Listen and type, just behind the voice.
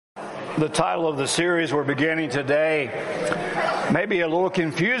the title of the series we're beginning today may be a little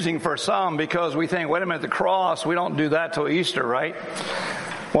confusing for some because we think, wait a minute, the cross, we don't do that till Easter, right?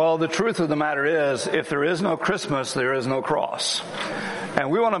 Well, the truth of the matter is, if there is no Christmas, there is no cross. And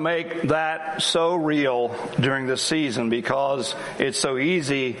we want to make that so real during this season because it's so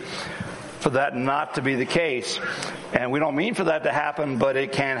easy for that not to be the case. And we don't mean for that to happen, but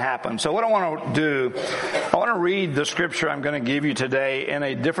it can happen. So what I want to do, I want to read the scripture I'm going to give you today in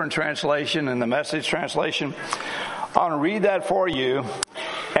a different translation, in the Message translation. I want to read that for you.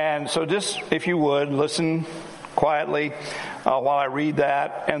 And so just, if you would, listen quietly while I read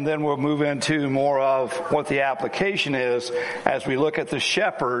that, and then we'll move into more of what the application is as we look at the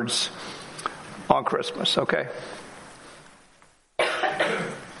shepherds on Christmas, okay?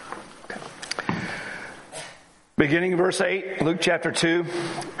 Beginning verse 8, Luke chapter 2,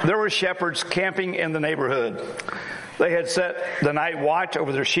 there were shepherds camping in the neighborhood. They had set the night watch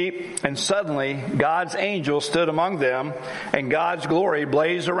over their sheep, and suddenly God's angel stood among them, and God's glory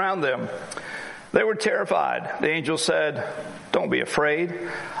blazed around them. They were terrified. The angel said, "Don't be afraid.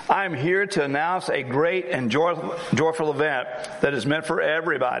 I am here to announce a great and joyful event that is meant for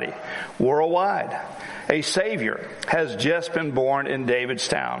everybody, worldwide. A Savior has just been born in David's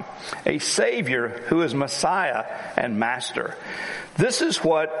town, a Savior who is Messiah and Master. This is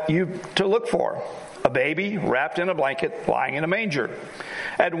what you to look for, a baby wrapped in a blanket lying in a manger."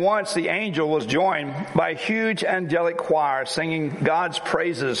 At once the angel was joined by a huge angelic choir singing God's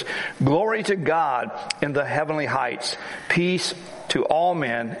praises. Glory to God in the heavenly heights. Peace to all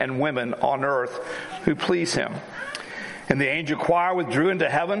men and women on earth who please him. And the angel choir withdrew into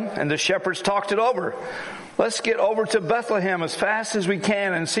heaven, and the shepherds talked it over. Let's get over to Bethlehem as fast as we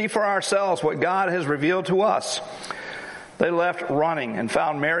can and see for ourselves what God has revealed to us. They left running and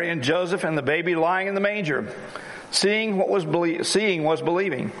found Mary and Joseph and the baby lying in the manger. Seeing was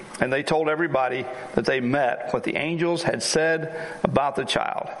believing, and they told everybody that they met what the angels had said about the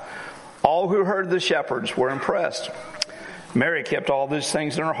child. All who heard the shepherds were impressed. Mary kept all these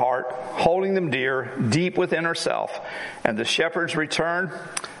things in her heart, holding them dear, deep within herself. And the shepherds returned.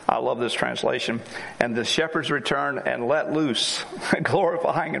 I love this translation. And the shepherds returned and let loose,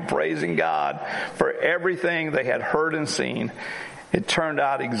 glorifying and praising God for everything they had heard and seen. It turned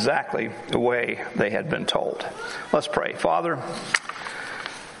out exactly the way they had been told. Let's pray. Father,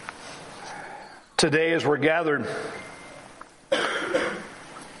 today as we're gathered,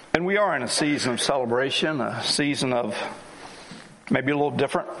 and we are in a season of celebration, a season of maybe a little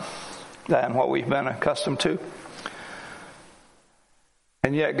different than what we've been accustomed to.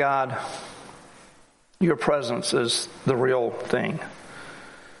 And yet, God, your presence is the real thing.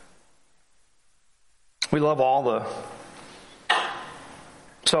 We love all the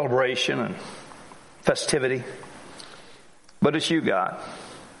celebration and festivity, but it's you, God,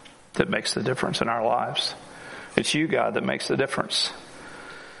 that makes the difference in our lives. It's you, God, that makes the difference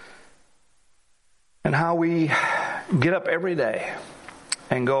in how we get up every day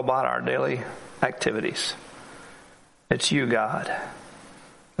and go about our daily activities. It's you, God,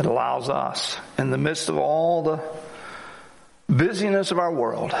 that allows us, in the midst of all the busyness of our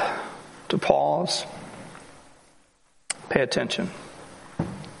world, to pause, pay attention,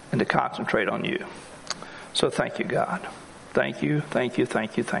 and to concentrate on you. So thank you, God. Thank you, thank you,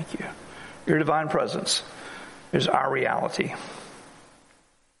 thank you, thank you. Your divine presence is our reality.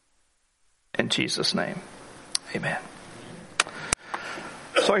 In Jesus' name, amen.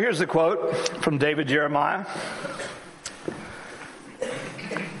 So here's the quote from David Jeremiah.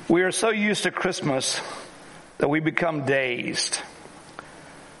 We are so used to Christmas that we become dazed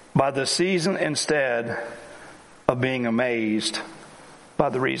by the season instead of being amazed by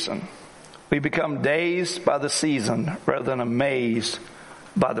the reason. We become dazed by the season rather than amazed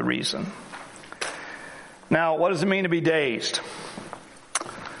by the reason. Now, what does it mean to be dazed?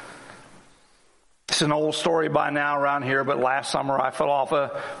 It's an old story by now around here, but last summer I fell off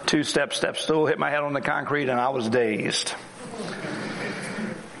a 2-step step stool, hit my head on the concrete, and I was dazed.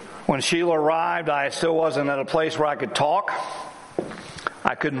 When Sheila arrived, I still wasn't at a place where I could talk.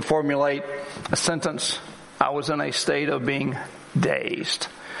 I couldn't formulate a sentence. I was in a state of being dazed.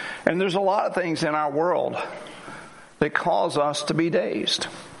 And there's a lot of things in our world that cause us to be dazed.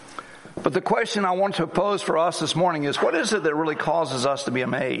 But the question I want to pose for us this morning is, what is it that really causes us to be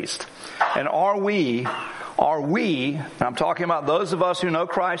amazed? And are we, and I'm talking about those of us who know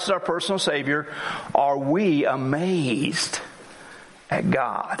Christ as our personal Savior, are we amazed at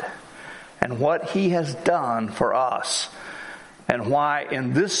God and what He has done for us? And why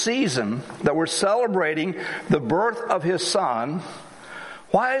in this season that we're celebrating the birth of His Son,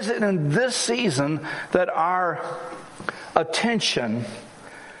 why is it in this season that our attention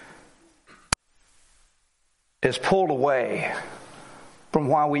is pulled away from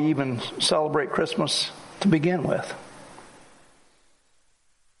why we even celebrate Christmas to begin with.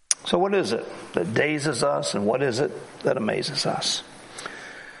 So what is it that dazes us, and what is it that amazes us?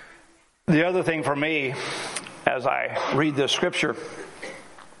 The other thing for me, as I read this scripture,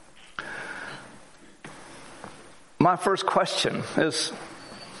 my first question is,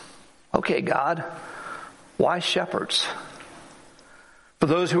 okay, God, why shepherds? For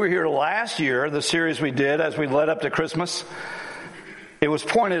those who were here last year, the series we did as we led up to Christmas, it was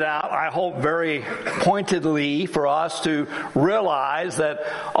pointed out, I hope very pointedly, for us to realize that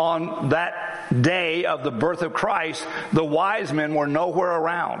on that day of the birth of Christ, the wise men were nowhere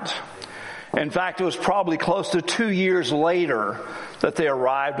around. In fact, it was probably close to 2 years later that they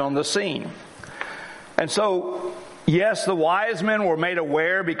arrived on the scene. And so, yes, the wise men were made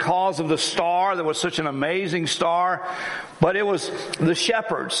aware because of the star that was such an amazing star, but it was the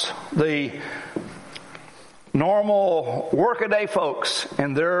shepherds, the normal workaday folks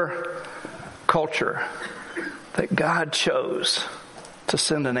in their culture, that God chose to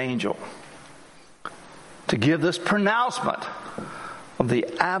send an angel to give this pronouncement of the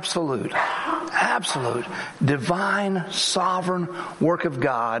absolute, divine, sovereign work of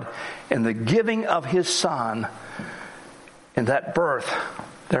God in the giving of His Son in that birth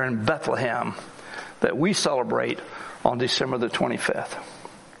there in Bethlehem that we celebrate on December the 25th.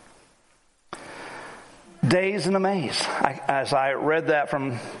 Dazed and amazed. As I read that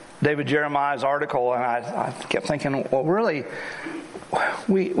from David Jeremiah's article, and I kept thinking, well, really,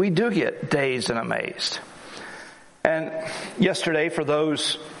 we do get dazed and amazed. And yesterday, for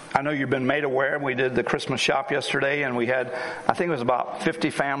those, I know you've been made aware, we did the Christmas shop yesterday, and we had, I think it was about 50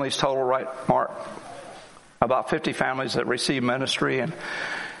 families total, right, Mark? About 50 families that received ministry. And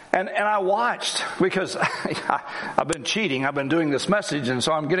I watched, because I've been cheating. I've been doing this message, and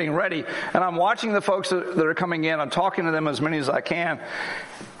so I'm getting ready. And I'm watching the folks that are coming in. I'm talking to them as many as I can.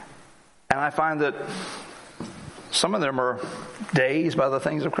 And I find that some of them are dazed by the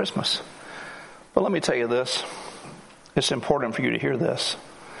things of Christmas. But let me tell you this. It's important for you to hear this.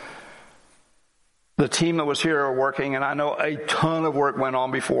 The team that was here are working, and I know a ton of work went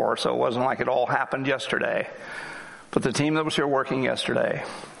on before, so it wasn't like it all happened yesterday. But the team that was here working yesterday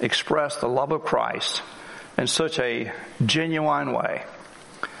expressed the love of Christ in such a genuine way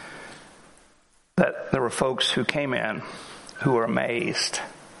that there were folks who came in who were amazed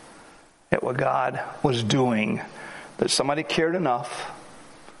at what God was doing, that somebody cared enough.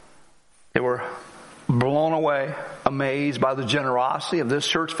 They were blown away, amazed by the generosity of this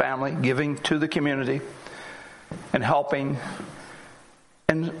church family giving to the community and helping.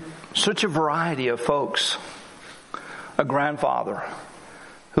 And such a variety of folks. A grandfather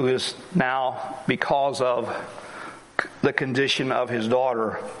who is now, because of the condition of his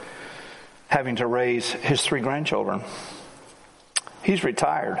daughter, having to raise his 3 grandchildren. He's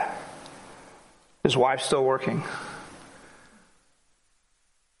retired. His wife's still working.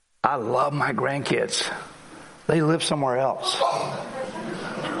 I love my grandkids. They live somewhere else,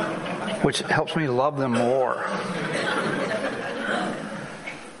 which helps me love them more.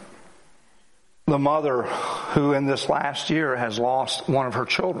 The mother who in this last year has lost one of her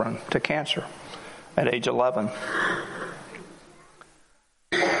children to cancer at age 11.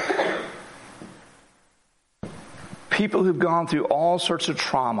 People who've gone through all sorts of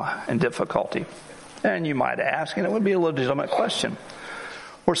trauma and difficulty. And you might ask, and it would be a legitimate question,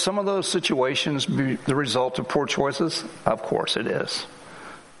 were some of those situations the result of poor choices? Of course it is.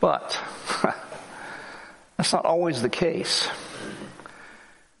 But that's not always the case.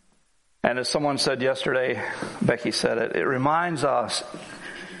 And as someone said yesterday, Becky said it, it reminds us,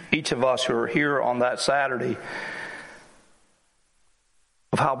 each of us who are here on that Saturday,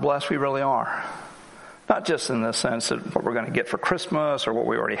 of how blessed we really are. Not just in the sense of what we're going to get for Christmas or what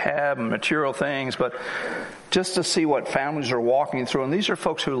we already have and material things, but just to see what families are walking through. And these are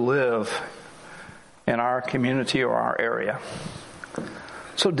folks who live in our community or our area.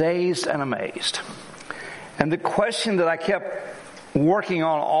 So dazed and amazed. And the question that I kept working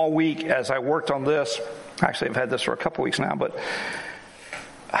on all week as I worked on this, actually I've had this for a couple weeks now, but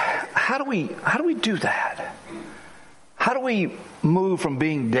how do we do that? How do we move from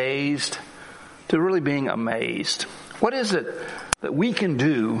being dazed to really being amazed? What is it that we can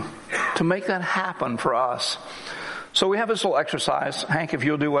do to make that happen for us? So we have this little exercise. Hank, if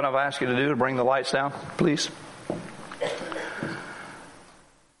you'll do what I've asked you to do to bring the lights down, please.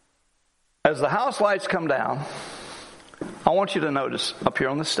 As the house lights come down, I want you to notice up here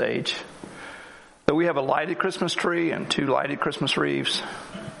on the stage that we have a lighted Christmas tree and 2 lighted Christmas wreaths.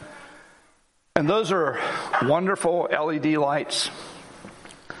 And those are wonderful LED lights.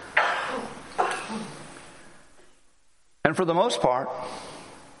 And for the most part,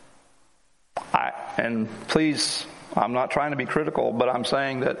 and please, I'm not trying to be critical, but I'm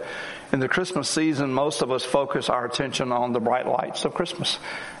saying that in the Christmas season, most of us focus our attention on the bright lights of Christmas.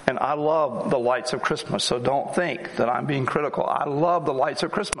 And I love the lights of Christmas, so don't think that I'm being critical. I love the lights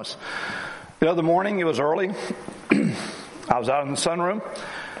of Christmas. The other morning, it was early. I was out in the sunroom.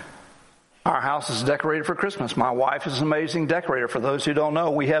 Our house is decorated for Christmas. My wife is an amazing decorator. For those who don't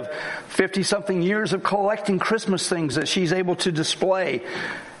know, we have 50-something years of collecting Christmas things that she's able to display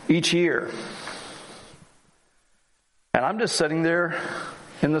each year. And I'm just sitting there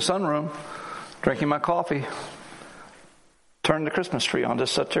in the sunroom, drinking my coffee, turned the Christmas tree on,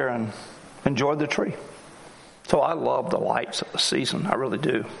 just sat there and enjoyed the tree. So I love the lights of the season. I really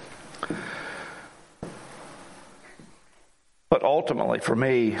do. But ultimately, for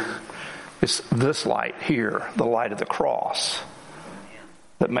me, it's this light here, the light of the cross,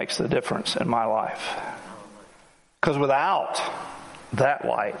 that makes the difference in my life. Because without that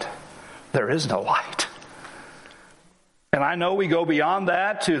light, there is no light. And I know we go beyond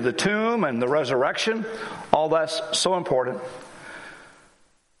that to the tomb and the resurrection. All that's so important.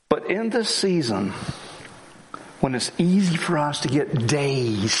 But in this season, when it's easy for us to get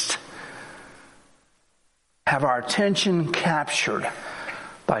dazed, have our attention captured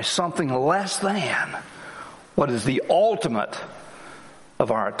by something less than what is the ultimate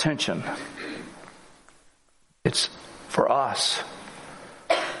of our attention, it's for us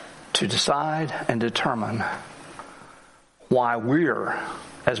to decide and determine why we're,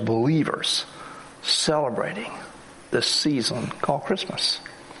 as believers, celebrating this season called Christmas.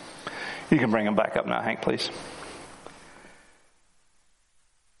 You can bring them back up now, Hank, please.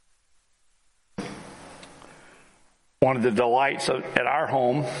 One of the delights at our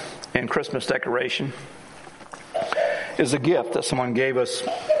home in Christmas decoration is a gift that someone gave us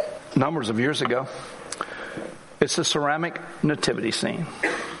numbers of years ago. It's a ceramic nativity scene.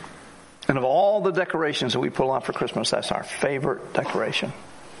 And of all the decorations that we pull out for Christmas, that's our favorite decoration.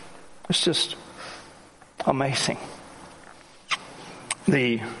 It's just amazing.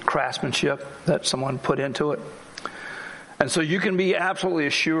 The craftsmanship that someone put into it. And so you can be absolutely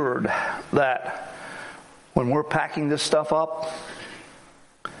assured that when we're packing this stuff up,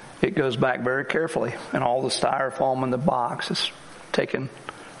 it goes back very carefully. And all the styrofoam in the box is taken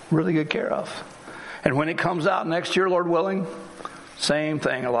really good care of. And when it comes out next year, Lord willing, same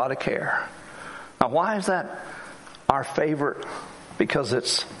thing, a lot of care. Now, why is that our favorite? Because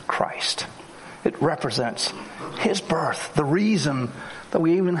it's Christ. It represents His birth, the reason that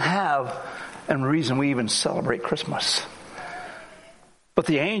we even have and the reason we even celebrate Christmas. But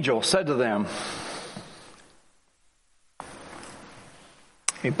the angel said to them,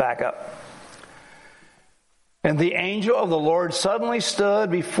 let me back up. And the angel of the Lord suddenly stood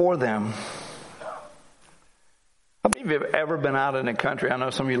before them. How many of you have ever been out in the country? I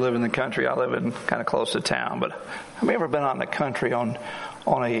know some of you live in the country. I live in kind of close to town. But have you ever been out in the country on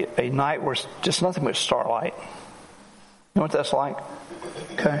a night where it's just nothing but starlight? You know what that's like?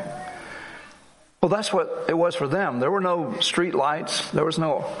 Okay. Well, that's what it was for them. There were no street lights. There was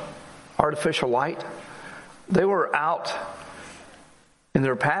no artificial light. They were out in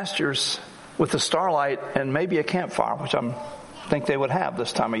their pastures with the starlight and maybe a campfire, which I think they would have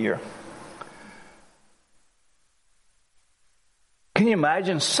this time of year. Can you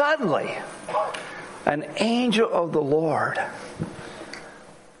imagine suddenly an angel of the Lord?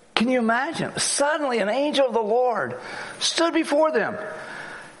 Can you imagine? Suddenly an angel of the Lord stood before them.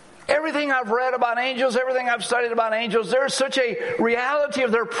 Everything I've read about angels, everything I've studied about angels, there's such a reality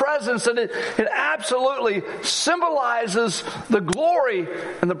of their presence that it absolutely symbolizes the glory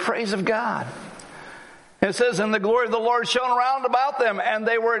and the praise of God. It says, and the glory of the Lord shone around about them, and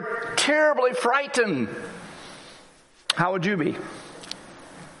they were terribly frightened. How would you be?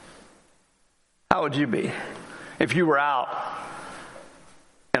 How would you be if you were out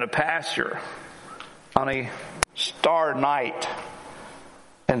in a pasture on a starry night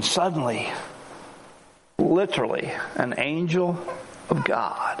and suddenly, literally, an angel of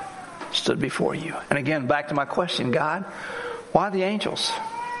God stood before you? And again, back to my question, God, why the angels?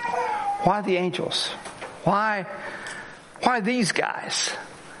 Why the angels? Why these guys?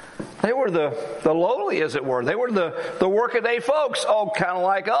 They were the lowly, as it were. They were the workaday folks, all kind of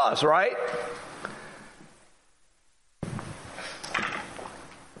like us, right?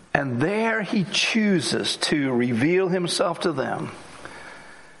 And there He chooses to reveal Himself to them.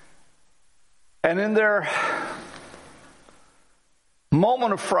 And in their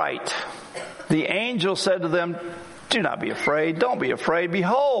moment of fright, the angel said to them, do not be afraid. Don't be afraid.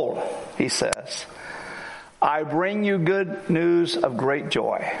 Behold, He says, I bring you good news of great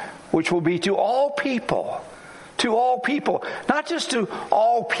joy, which will be to all people. to all people. Not just to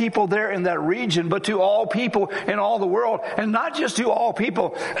all people there in that region, but to all people in all the world. And not just to all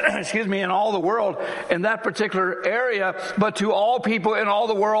people, in all the world in that particular area, but to all people in all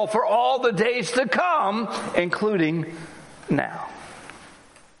the world for all the days to come, including now.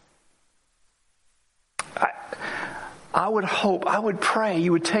 I would pray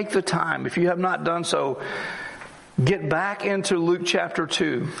you would take the time, if you have not done so, get back into Luke chapter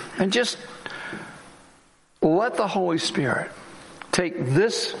 2 and just let the Holy Spirit take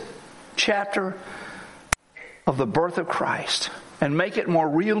this chapter of the birth of Christ and make it more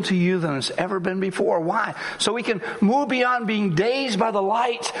real to you than it's ever been before. Why? So we can move beyond being dazed by the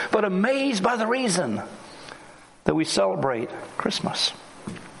light, but amazed by the reason that we celebrate Christmas.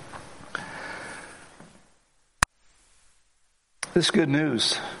 This good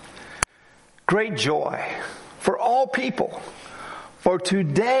news, great joy for all people. For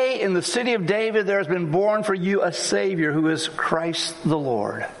today in the city of David there has been born for you a Savior who is Christ the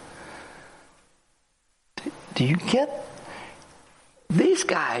Lord. Do you get? These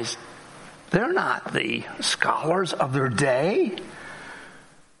guys, they're not the scholars of their day.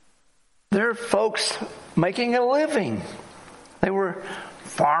 They're folks making a living. They were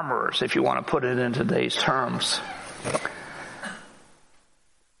farmers, if you want to put it in today's terms.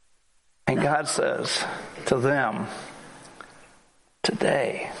 And God says to them,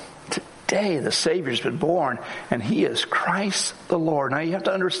 today the Savior's been born, and He is Christ the Lord. Now you have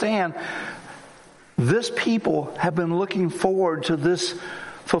to understand, this people have been looking forward to this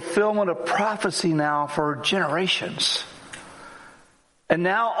fulfillment of prophecy now for generations. And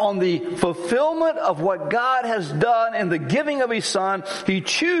now on the fulfillment of what God has done in the giving of His Son, He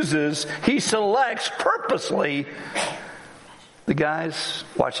selects purposely the guys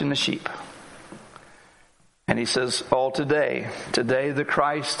watching the sheep. And He says, today the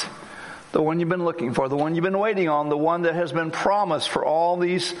Christ, the one you've been looking for, the one you've been waiting on, the one that has been promised for all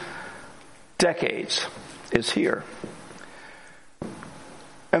these decades is here.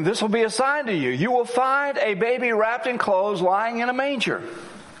 And this will be a sign to you. You will find a baby wrapped in clothes lying in a manger.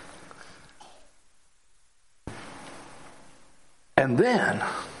 And then,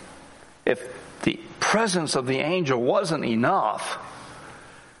 if the presence of the angel wasn't enough,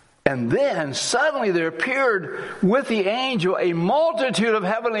 and then suddenly there appeared with the angel a multitude of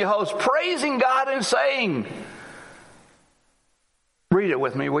heavenly hosts praising God and saying, read it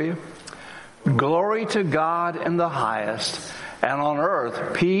with me, will you? Glory to God in the highest, and on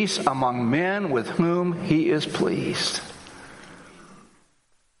earth peace among men with whom He is pleased.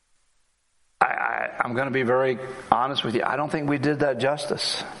 I'm going to be very honest with you. I don't think we did that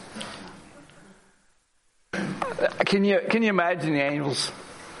justice. Can you imagine the angels?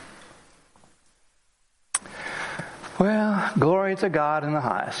 Well, glory to God in the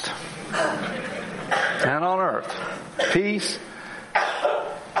highest, and on earth peace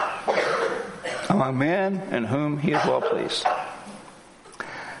among men in whom He is well pleased.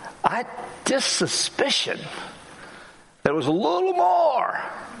 I just suspicion there was a little more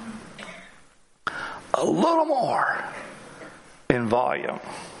in volume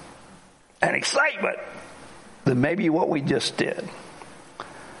and excitement than maybe what we just did.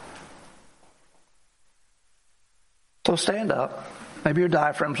 So stand up. Maybe your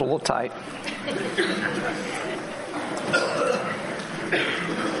diaphragm's a little tight.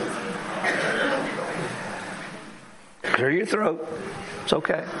 Clear your throat. It's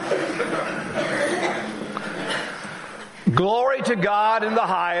okay. Glory to God in the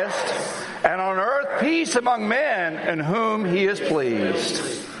highest, and on earth peace among men in whom He is pleased.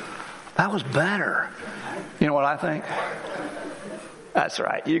 That was better. You know what I think? That's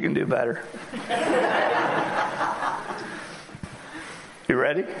right. You can do better. You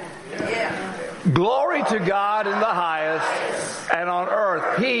ready? Yeah. Glory to God in the highest, and on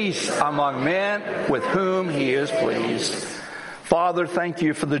earth peace among men with whom He is pleased. Father, thank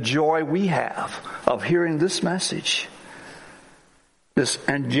You for the joy we have of hearing this message, this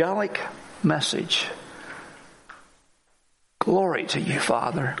angelic message. Glory to You,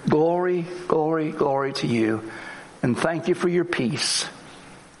 Father. Glory, glory, glory to You. And thank You for Your peace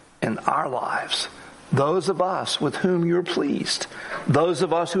in our lives. Those of us with whom You're pleased, those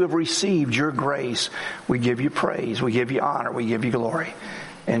of us who have received Your grace, we give You praise, we give You honor, we give You glory.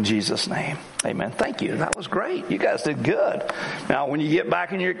 In Jesus' name, amen. Thank you. That was great. You guys did good. Now, when you get back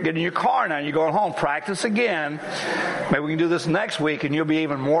get in your car now and you're going home, practice again. Maybe we can do this next week and you'll be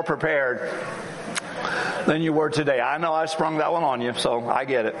even more prepared than you were today. I know I sprung that one on you, so I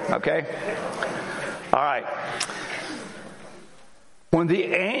get it. Okay? All right. When the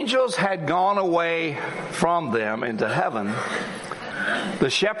angels had gone away from them into heaven, the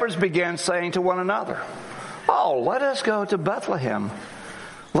shepherds began saying to one another, "Oh, let us go to Bethlehem.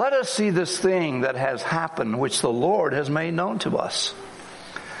 Let us see this thing that has happened, which the Lord has made known to us."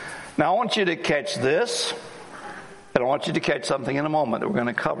 Now I want you to catch this, and I want you to catch something in a moment that we're going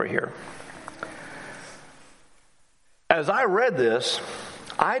to cover here. As I read this,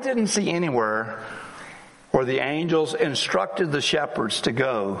 I didn't see anywhere where the angels instructed the shepherds to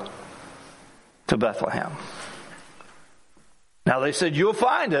go to Bethlehem. Now they said, "You'll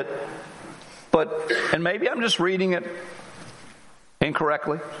find it," and maybe I'm just reading it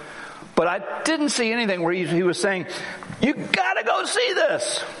incorrectly, but I didn't see anything where he was saying, "You gotta go see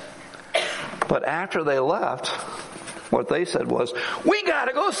this." But after they left, what they said was, "We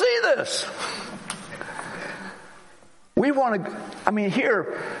gotta go see this." We want to,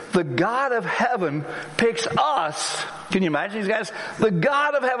 here, the God of heaven picks us. Can you imagine these guys? The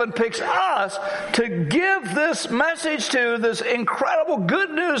God of heaven picks us to give this message to, this incredible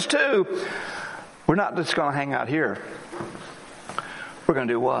good news to. We're not just going to hang out here. We're going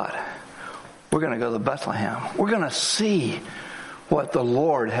to do what? We're going to go to Bethlehem. We're going to see what the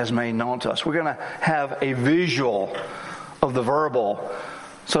Lord has made known to us. We're going to have a visual of the verbal.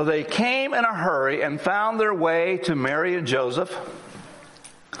 So they came in a hurry and found their way to Mary and Joseph.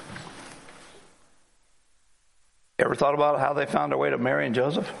 Ever thought about how they found their way to Mary and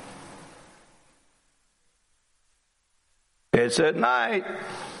Joseph? It's at night,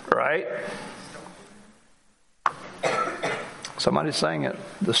 right? Somebody's saying it.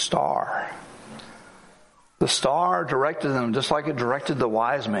 The star. The star directed them just like it directed the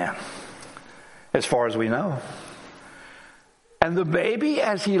wise men, as far as we know. And the baby,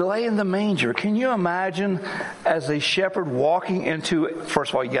 as he lay in the manger, can you imagine as a shepherd walking into,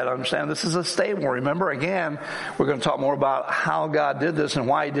 first of all, you got to understand this is a stable. Remember, again, we're going to talk more about how God did this and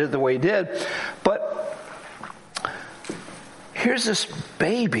why he did it the way he did. But here's this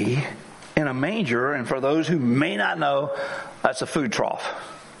baby in a manger, and for those who may not know, that's a food trough.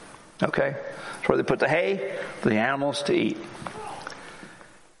 Okay? It's where they put the hay for the animals to eat.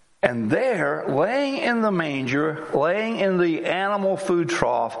 And there, laying in the manger, laying in the animal food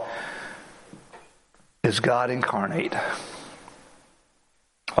trough, is God incarnate.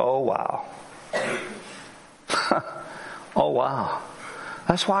 Oh, wow. Oh, wow.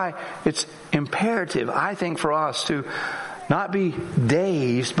 That's why it's imperative, I think, for us to not be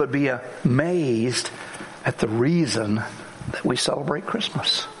dazed, but be amazed at the reason that we celebrate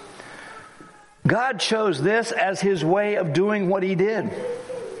Christmas. God chose this as his way of doing what he did.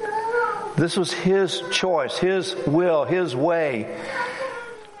 This was his choice, his will, his way.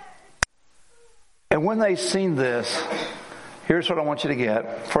 And when they seen this, here's what I want you to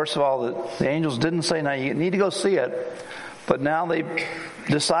get. First of all, the angels didn't say, "Now you need to go see it." But now they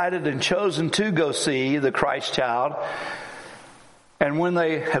decided and chosen to go see the Christ child. And when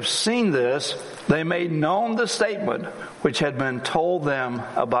they have seen this, they made known the statement which had been told them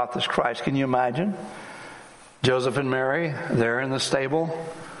about this Christ. Can you imagine? Joseph and Mary, they're in the stable.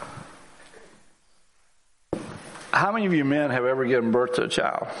 How many of you men have ever given birth to a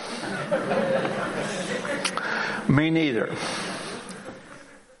child? Me neither.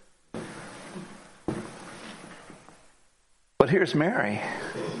 But here's Mary,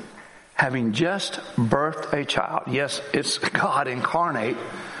 having just birthed a child. Yes, it's God incarnate,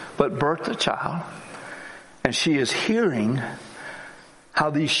 but birthed a child. And she is hearing how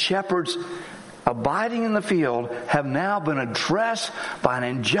these shepherds abiding in the field have now been addressed by an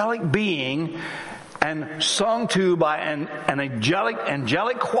angelic being and sung to by an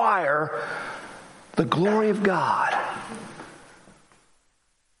angelic choir, the glory of God.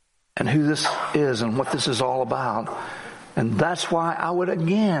 And who this is and what this is all about. And that's why I would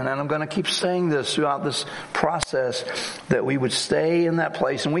again, and I'm going to keep saying this throughout this process, that we would stay in that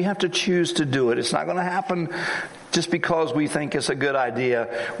place. And we have to choose to do it. It's not going to happen just because we think it's a good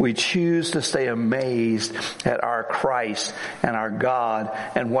idea. We choose to stay amazed at our Christ and our God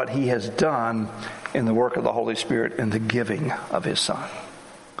and what he has done in the work of the Holy Spirit and the giving of his Son.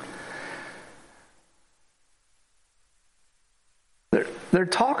 They're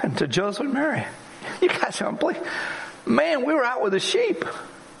talking to Joseph and Mary. You guys don't believe. Man, we were out with the sheep.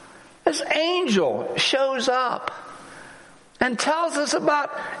 This angel shows up and tells us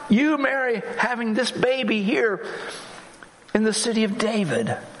about you, Mary, having this baby here in the city of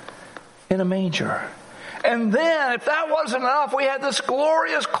David in a manger. And then, if that wasn't enough, we had this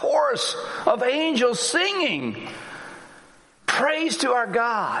glorious chorus of angels singing praise to our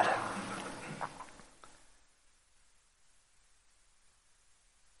God.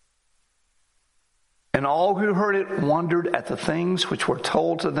 And all who heard it wondered at the things which were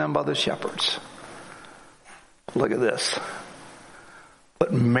told to them by the shepherds. Look at this.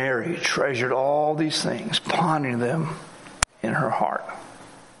 But Mary treasured all these things, pondering them in her heart.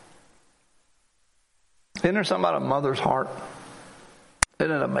 Isn't there something about a mother's heart?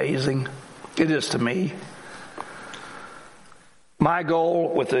 Isn't it amazing? It is to me. My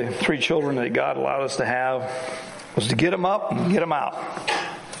goal with the 3 children that God allowed us to have was to get them up and get them out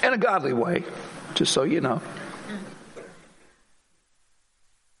in a godly way, just so you know.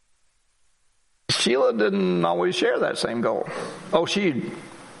 Sheila didn't always share that same goal. Oh, she'd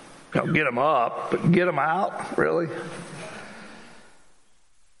get them up, but get them out? Really?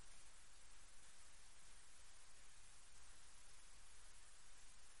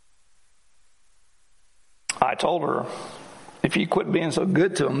 I told her, if you quit being so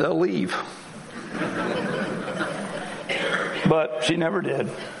good to them, they'll leave. But she never did.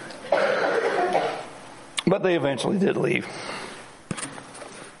 But they eventually did leave.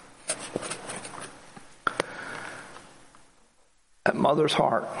 That mother's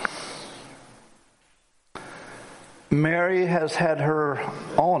heart. Mary has had her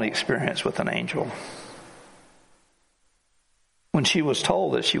own experience with an angel. When she was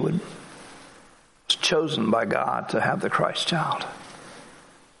told that she was chosen by God to have the Christ child.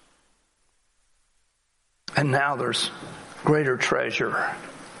 And now there's greater treasure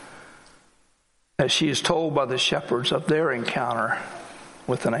as she is told by the shepherds of their encounter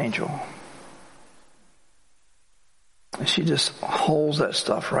with an angel. And she just holds that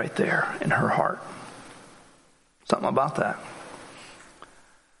stuff right there in her heart. Something about that.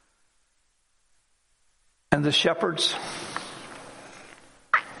 And the shepherds,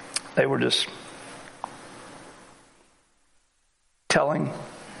 they were just telling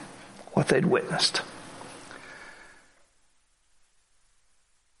what they'd witnessed.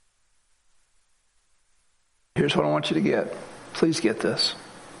 Here's what I want you to get. Please get this.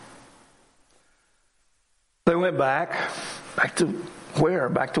 They went back to where?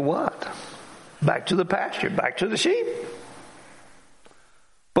 Back to what? Back to the pasture, back to the sheep.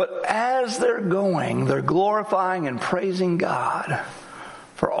 But as they're going, they're glorifying and praising God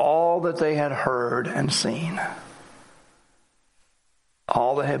for all that they had heard and seen.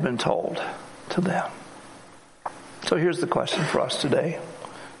 All that had been told to them. So here's the question for us today.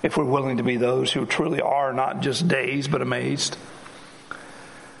 If we're willing to be those who truly are not just dazed but amazed.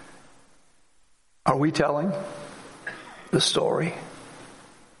 Are we telling the story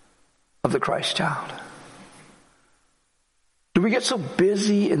of the Christ child? Do we get so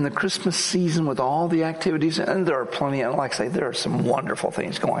busy in the Christmas season with all the activities? And there are plenty, and like I say, there are some wonderful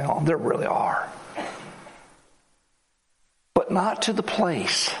things going on. There really are. But not to the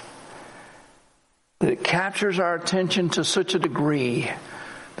place that it captures our attention to such a degree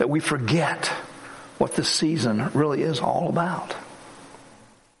that we forget what this season really is all about.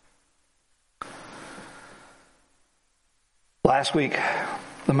 Last week,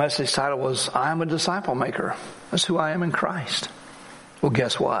 the message title was, I'm a disciple maker. That's who I am in Christ. Well,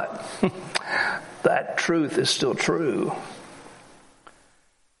 guess what? That truth is still true.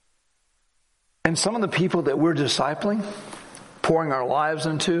 And some of the people that we're discipling, pouring our lives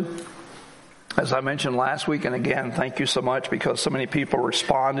into, as I mentioned last week, and again, thank you so much because so many people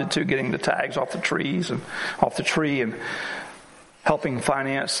responded to getting the tags off the trees and off the tree and helping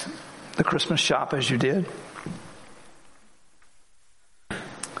finance the Christmas shop as you did.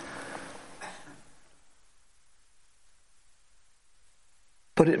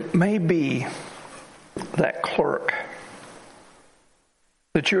 But it may be that clerk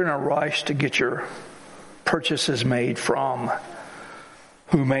that you're in a rush to get your purchases made from,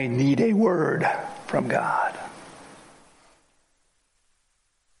 who may need a word from God.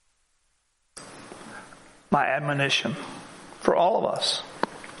 My admonition for all of us,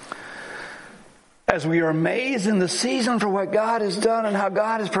 as we are amazed in the season for what God has done and how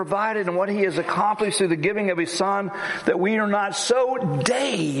God has provided and what He has accomplished through the giving of His Son, that we are not so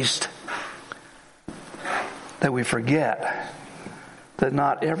dazed that we forget that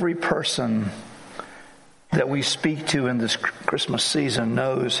not every person that we speak to in this Christmas season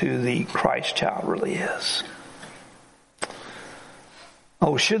knows who the Christ child really is.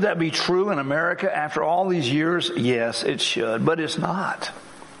 Oh, should that be true in America after all these years? Yes, it should, but it's not.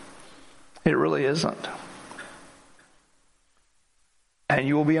 It really isn't. And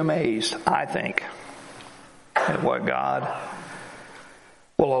you will be amazed, I think, at what God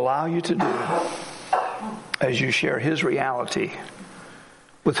will allow you to do as you share His reality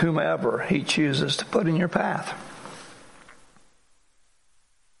with whomever He chooses to put in your path.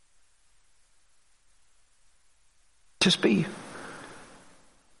 Just be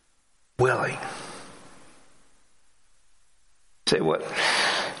willing. Say what?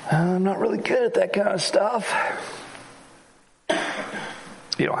 I'm not really good at that kind of stuff.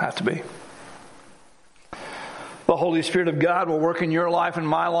 You don't have to be. The Holy Spirit of God will work in your life and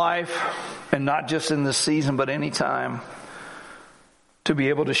my life, and not just in this season, but any time, to be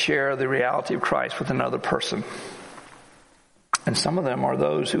able to share the reality of Christ with another person. And some of them are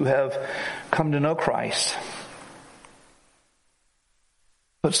those who have come to know Christ,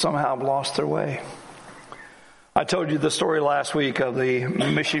 but somehow have lost their way. I told you the story last week of the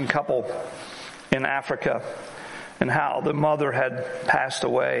mission couple in Africa and how the mother had passed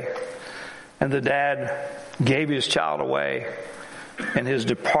away and the dad gave his child away, and his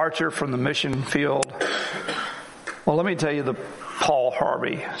departure from the mission field. Well, let me tell you the Paul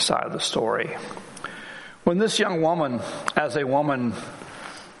Harvey side of the story. When this young woman, as a woman,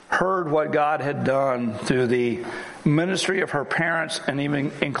 heard what God had done through the ministry of her parents and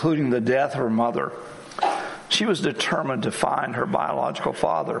even including the death of her mother, she was determined to find her biological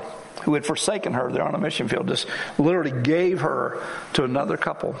father, who had forsaken her there on a mission field, just literally gave her to another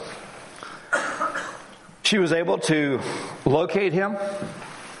couple. She was able to locate him,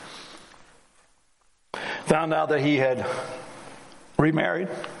 found out that he had remarried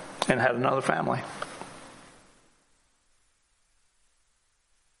and had another family.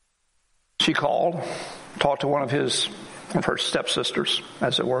 She called, talked to one of her stepsisters,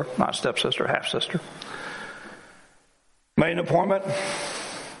 as it were, not stepsister, half-sister. Made an appointment,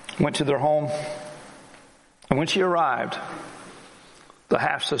 went to their home, and when she arrived, the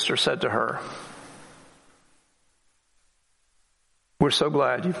half-sister said to her, "We're so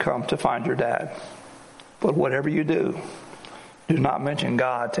glad you've come to find your dad, but whatever you do not mention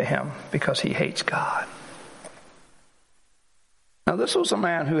God to him because he hates God." Now, this was a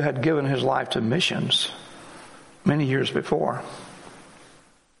man who had given his life to missions many years before.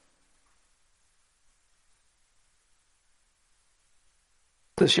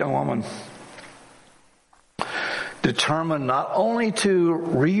 This young woman determined not only to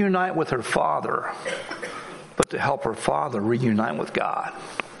reunite with her father, but to help her father reunite with God.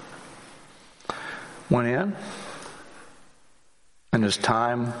 Went in, and as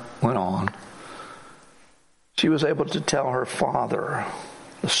time went on, she was able to tell her father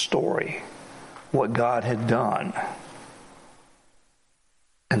the story, what God had done,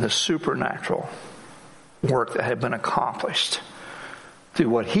 and the supernatural work that had been accomplished through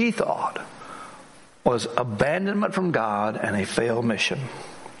what he thought was abandonment from God and a failed mission.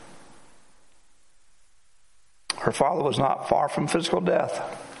 Her father was not far from physical death.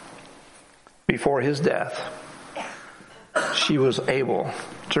 Before his death, she was able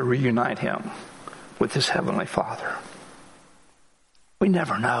to reunite him with his heavenly Father. We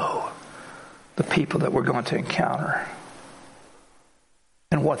never know the people that we're going to encounter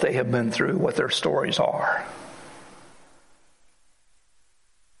and what they have been through, what their stories are.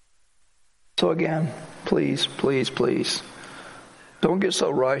 So again, please, please, please, don't get so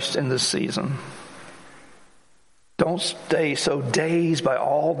rushed in this season. Don't stay so dazed by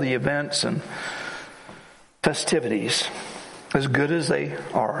all the events and festivities, as good as they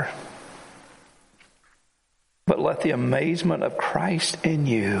are. But let the amazement of Christ in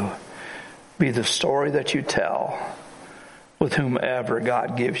you be the story that you tell with whomever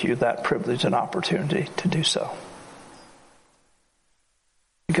God gives you that privilege and opportunity to do so.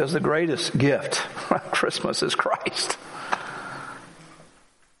 Because the greatest gift of Christmas is Christ.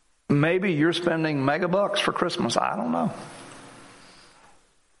 Maybe you're spending megabucks for Christmas. I don't know.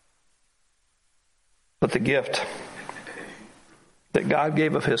 But the gift that God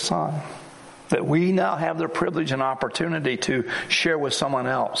gave of his Son, that we now have the privilege and opportunity to share with someone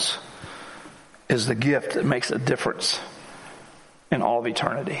else, is the gift that makes a difference in all of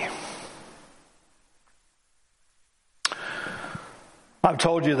eternity. I've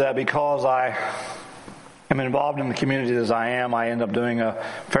told you that because I am involved in the community as I am, I end up doing a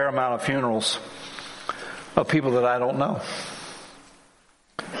fair amount of funerals of people that I don't know.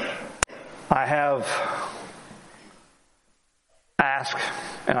 I have asked,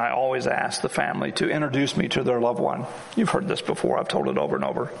 and I always ask the family to introduce me to their loved one. You've heard this before. I've told it over and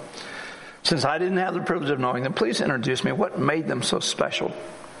over. Since I didn't have the privilege of knowing them, please introduce me. What made them so special?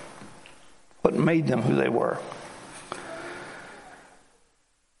 What made them who they were?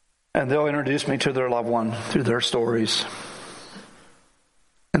 And they'll introduce me to their loved one through their stories.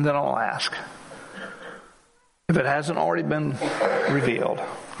 And then I'll ask, if it hasn't already been revealed,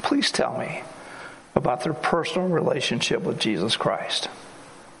 please tell me about their personal relationship with Jesus Christ.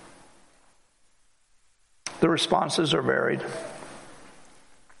 The responses are varied.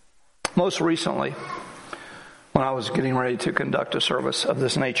 Most recently, when I was getting ready to conduct a service of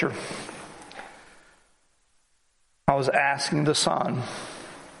this nature, I was asking the son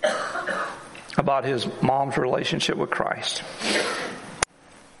about his mom's relationship with Christ.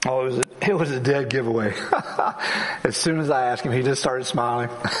 Oh, it was a dead giveaway. As soon as I asked him, he just started smiling.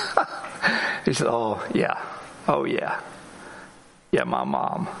 He said, oh yeah. Yeah, my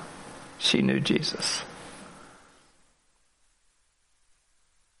mom, she knew Jesus.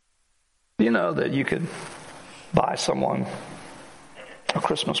 You know that you could buy someone a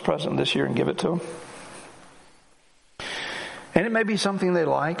Christmas present this year and give it to them? And it may be something they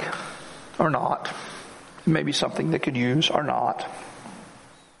like or not. It may be something they could use or not.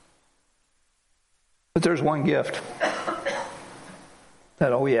 But there's one gift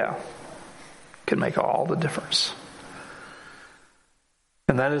that, oh yeah, can make all the difference.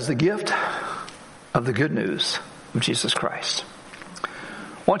 And that is the gift of the good news of Jesus Christ.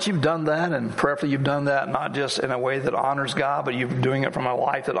 Once you've done that, and prayerfully you've done that not just in a way that honors God, but you're doing it from a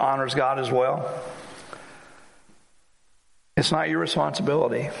life that honors God as well, it's not your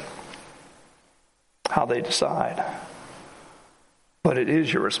responsibility how they decide. But it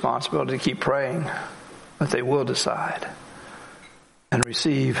is your responsibility to keep praying that they will decide and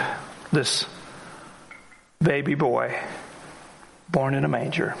receive this baby boy born in a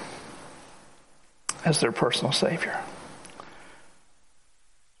manger as their personal Savior.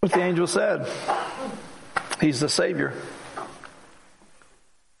 What the angel said. He's the Savior.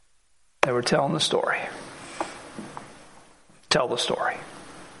 They were telling the story. Tell the story.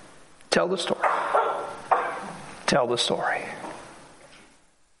 Tell the story. Tell the story.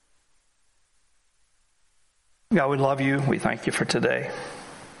 God, we love you. We thank you for today,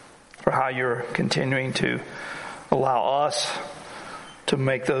 for how you're continuing to allow us to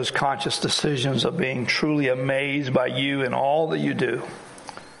make those conscious decisions of being truly amazed by you and all that you do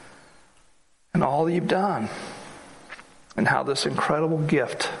and all that you've done, and how this incredible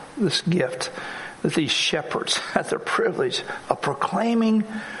gift, that these shepherds had the privilege of proclaiming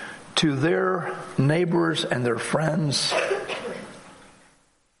to their neighbors and their friends.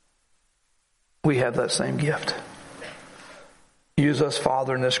 We have that same gift. Use us,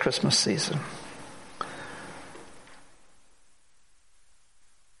 Father, in this Christmas season.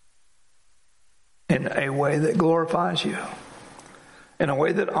 In a way that glorifies you. In a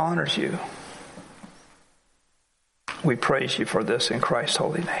way that honors you. We praise you for this in Christ's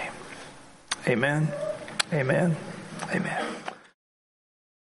holy name. Amen. Amen. Amen.